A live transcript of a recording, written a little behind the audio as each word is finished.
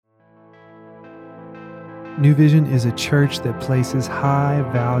New Vision is a church that places high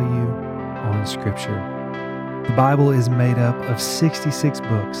value on Scripture. The Bible is made up of 66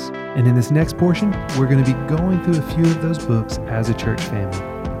 books, and in this next portion, we're going to be going through a few of those books as a church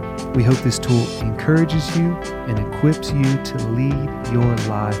family. We hope this tool encourages you and equips you to lead your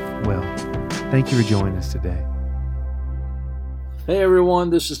life well. Thank you for joining us today. Hey everyone,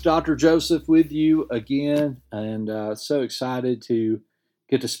 this is Dr. Joseph with you again, and so excited to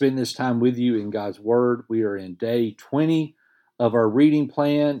get to spend this time with you in God's Word. We are in day 20 of our reading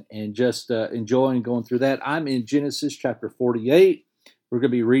plan and just enjoying going through that. I'm in Genesis chapter 48. We're going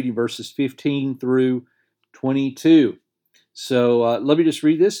to be reading verses 15 through 22. So let me just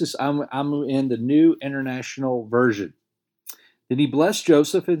read this. I'm in the New International Version. Then he blessed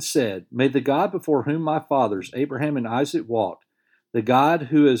Joseph and said, "May the God before whom my fathers, Abraham and Isaac, walked, the God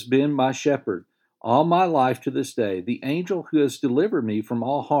who has been my shepherd all my life to this day, the angel who has delivered me from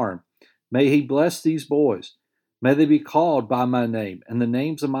all harm, may he bless these boys. May they be called by my name and the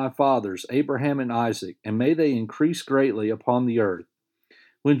names of my fathers, Abraham and Isaac, and may they increase greatly upon the earth."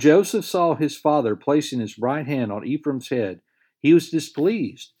 When Joseph saw his father placing his right hand on Ephraim's head, he was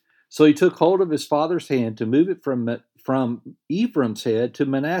displeased. So he took hold of his father's hand to move it from Ephraim's head to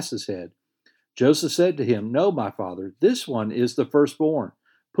Manasseh's head. Joseph said to him, "No, my father, this one is the firstborn.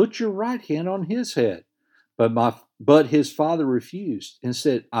 Put your right hand on his head." But his father refused and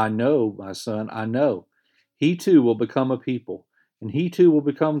said, "I know, my son, I know. He too will become a people, and he too will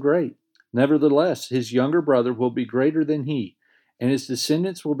become great. Nevertheless, his younger brother will be greater than he, and his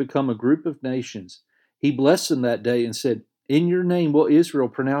descendants will become a group of nations." He blessed them that day and said, "In your name will Israel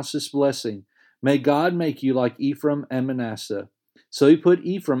pronounce this blessing. May God make you like Ephraim and Manasseh." So he put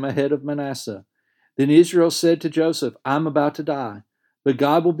Ephraim ahead of Manasseh. Then Israel said to Joseph, "I'm about to die, but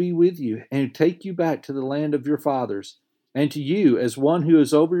God will be with you and take you back to the land of your fathers. And to you, as one who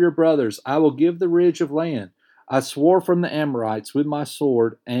is over your brothers, I will give the ridge of land I swore from the Amorites with my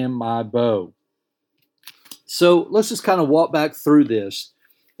sword and my bow." So let's just kind of walk back through this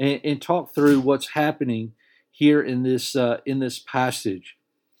and talk through what's happening here in this passage.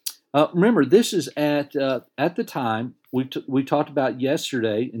 Remember, this is at the time we talked about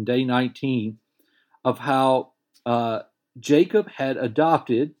yesterday in day 19 of how Jacob had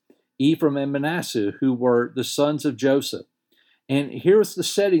adopted Ephraim and Manasseh, who were the sons of Joseph. And here's the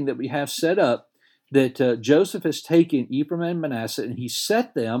setting that we have set up, that Joseph has taken Ephraim and Manasseh and he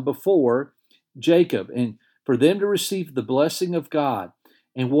set them before Jacob and for them to receive the blessing of God.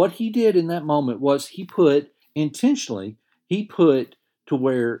 And what he did in that moment was he put to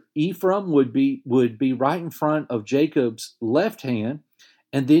where Ephraim would be right in front of Jacob's left hand,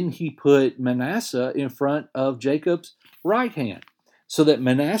 and then he put Manasseh in front of Jacob's right hand, so that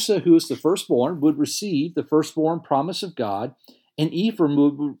Manasseh, who is the firstborn, would receive the firstborn promise of God, and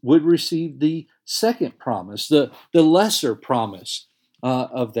Ephraim would receive the second promise, the lesser promise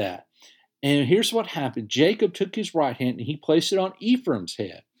of that. And here's what happened. Jacob took his right hand and he placed it on Ephraim's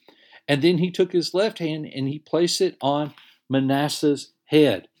head. And then he took his left hand and he placed it on Manasseh's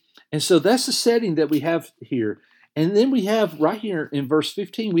head. And so that's the setting that we have here. And then we have right here in verse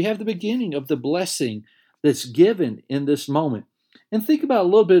 15, we have the beginning of the blessing that's given in this moment. And think about a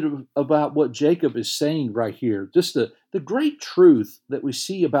little bit about what Jacob is saying right here, just the great truth that we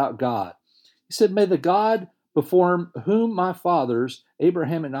see about God. He said, "May the God before whom my fathers,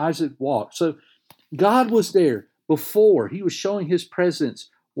 Abraham and Isaac, walked." So God was there before. He was showing his presence,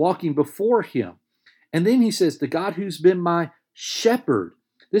 walking before him. And then he says, "The God who's been my shepherd."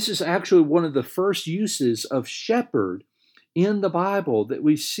 This is actually one of the first uses of shepherd in the Bible that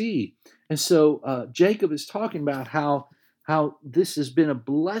we see. And so Jacob is talking about how this has been a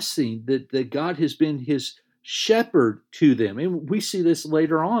blessing, that God has been his shepherd to them. And we see this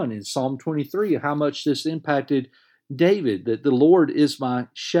later on in Psalm 23, how much this impacted David, that the Lord is my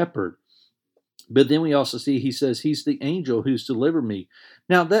shepherd. But then we also see he says he's the angel who's delivered me.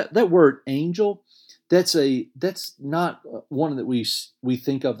 Now that word angel, that's not one that we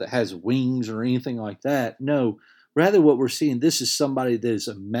think of that has wings or anything like that. No, rather what we're seeing, this is somebody that is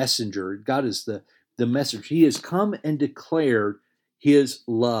a messenger. God is the messenger. He has come and declared his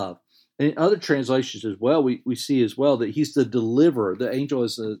love. And in other translations as well, we see as well that he's the deliverer. The angel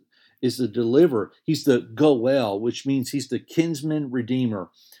is the deliverer. He's the Goel, which means he's the kinsman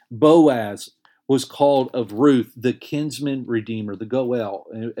redeemer. Boaz was called of Ruth the kinsman redeemer, the Goel,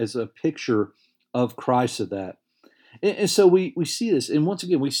 as a picture of Christ of that. And so we see this. And once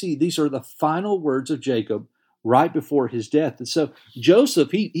again, we see these are the final words of Jacob right before his death. And so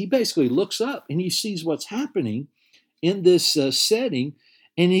Joseph, he basically looks up and he sees what's happening in this setting.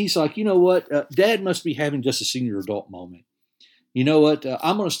 And he's like, you know what? Dad must be having just a senior adult moment. you know what?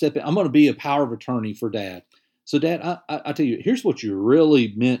 I'm going to step in. I'm going to be a power of attorney for Dad. So, Dad, I tell you, here's what you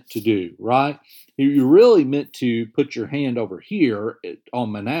really meant to do, right? You really meant to put your hand over here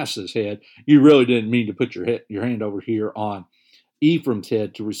on Manasseh's head. You really didn't mean to put your hand over here on Ephraim's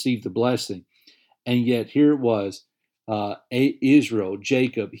head to receive the blessing. And yet here it was, Israel,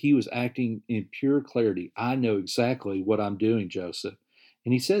 Jacob, he was acting in pure clarity. I know exactly what I'm doing, Joseph.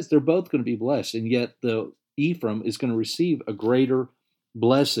 And he says they're both going to be blessed. And yet the Ephraim is going to receive a greater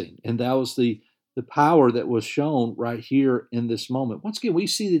blessing. And that was the power that was shown right here in this moment. Once again, we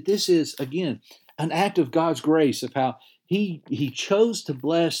see that this is, again, an act of God's grace, of how he chose to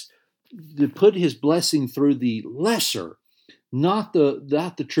bless, to put his blessing through the lesser, not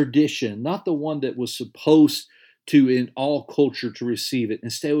the tradition, not the one that was supposed to in all culture to receive it.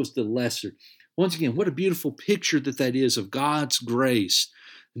 Instead, it was the lesser. Once again, what a beautiful picture that is of God's grace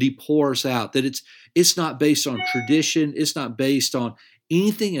that he pours out, that it's not based on tradition, it's not based on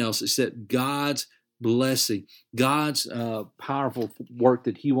anything else except God's blessing, God's powerful work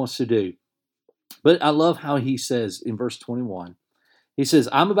that he wants to do. But I love how he says in verse 21, he says,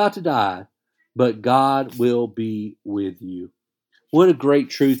 I'm about to die, but God will be with you. What a great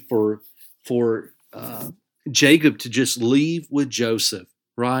truth for Jacob to just leave with Joseph,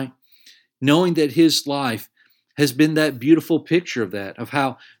 right? Knowing that his life has been that beautiful picture of that, of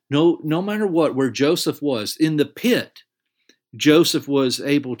how no matter what, where Joseph was, in the pit, Joseph was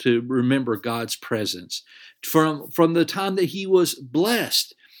able to remember God's presence. From the time that he was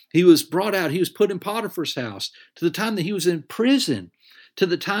blessed, he was brought out, he was put in Potiphar's house, to the time that he was in prison, to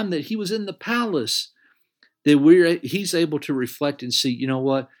the time that he was in the palace, that he's able to reflect and see, you know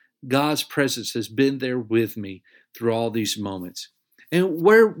what? God's presence has been there with me through all these moments. And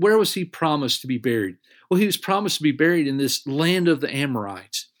where was he promised to be buried? Well, he was promised to be buried in this land of the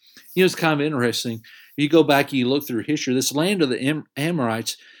Amorites. You know, it's kind of interesting. You go back and you look through history, this land of the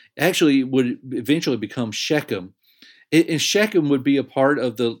Amorites actually would eventually become Shechem. And Shechem would be a part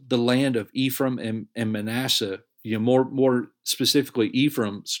of the land of Ephraim and Manasseh, you know, more specifically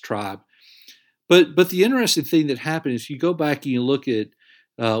Ephraim's tribe. But the interesting thing that happened is you go back and you look at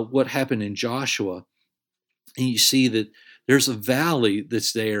what happened in Joshua, and you see that there's a valley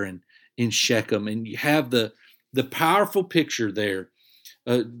that's there in Shechem, and you have the powerful picture there.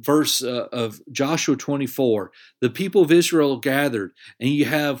 Verse of Joshua 24, the people of Israel gathered, and you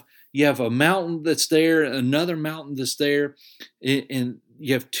have a mountain that's there, another mountain that's there, and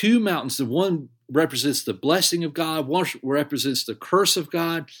you have two mountains. The one represents the blessing of God, one represents the curse of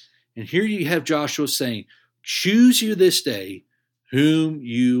God. And here you have Joshua saying, choose you this day whom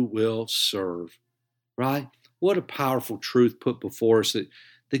you will serve, right? What a powerful truth put before us,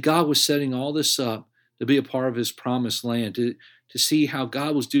 that God was setting all this up to be a part of his promised land, to see how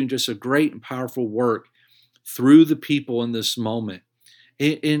God was doing just a great and powerful work through the people in this moment.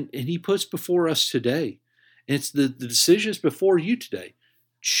 And he puts before us today. And it's the decisions before you today.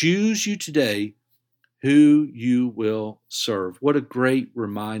 Choose you today who you will serve. What a great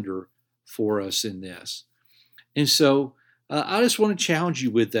reminder for us in this. And so I just want to challenge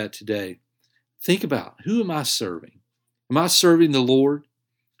you with that today. Think about, who am I serving? Am I serving the Lord,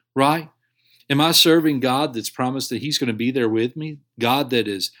 right? Am I serving God that's promised that he's going to be there with me? God that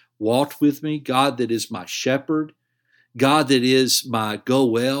has walked with me? God that is my shepherd? God that is my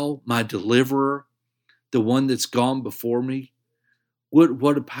Goel, my deliverer, the one that's gone before me?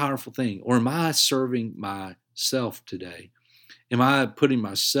 What a powerful thing. Or am I serving myself today? Am I putting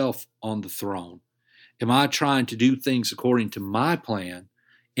myself on the throne? Am I trying to do things according to my plan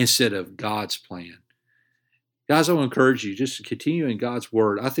instead of God's plan? Guys, I want to encourage you just to continue in God's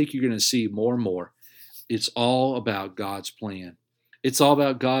word. I think you're going to see more and more. It's all about God's plan. It's all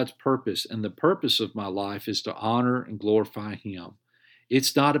about God's purpose. And the purpose of my life is to honor and glorify him.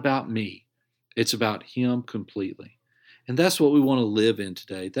 It's not about me. It's about him completely. And that's what we want to live in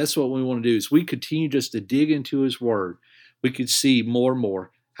today. That's what we want to do. Is we continue just to dig into his word, we could see more and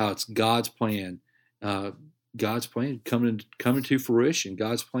more how it's God's plan coming to fruition,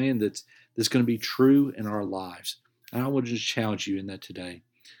 God's plan that's going to be true in our lives. And I want to just challenge you in that today.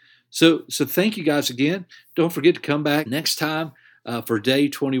 So thank you guys again. Don't forget to come back next time for day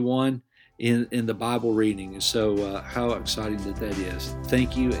 21 in the Bible reading. And so how exciting that is.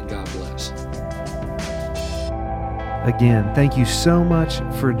 Thank you, and God bless. Again, thank you so much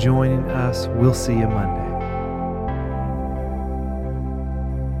for joining us. We'll see you Monday.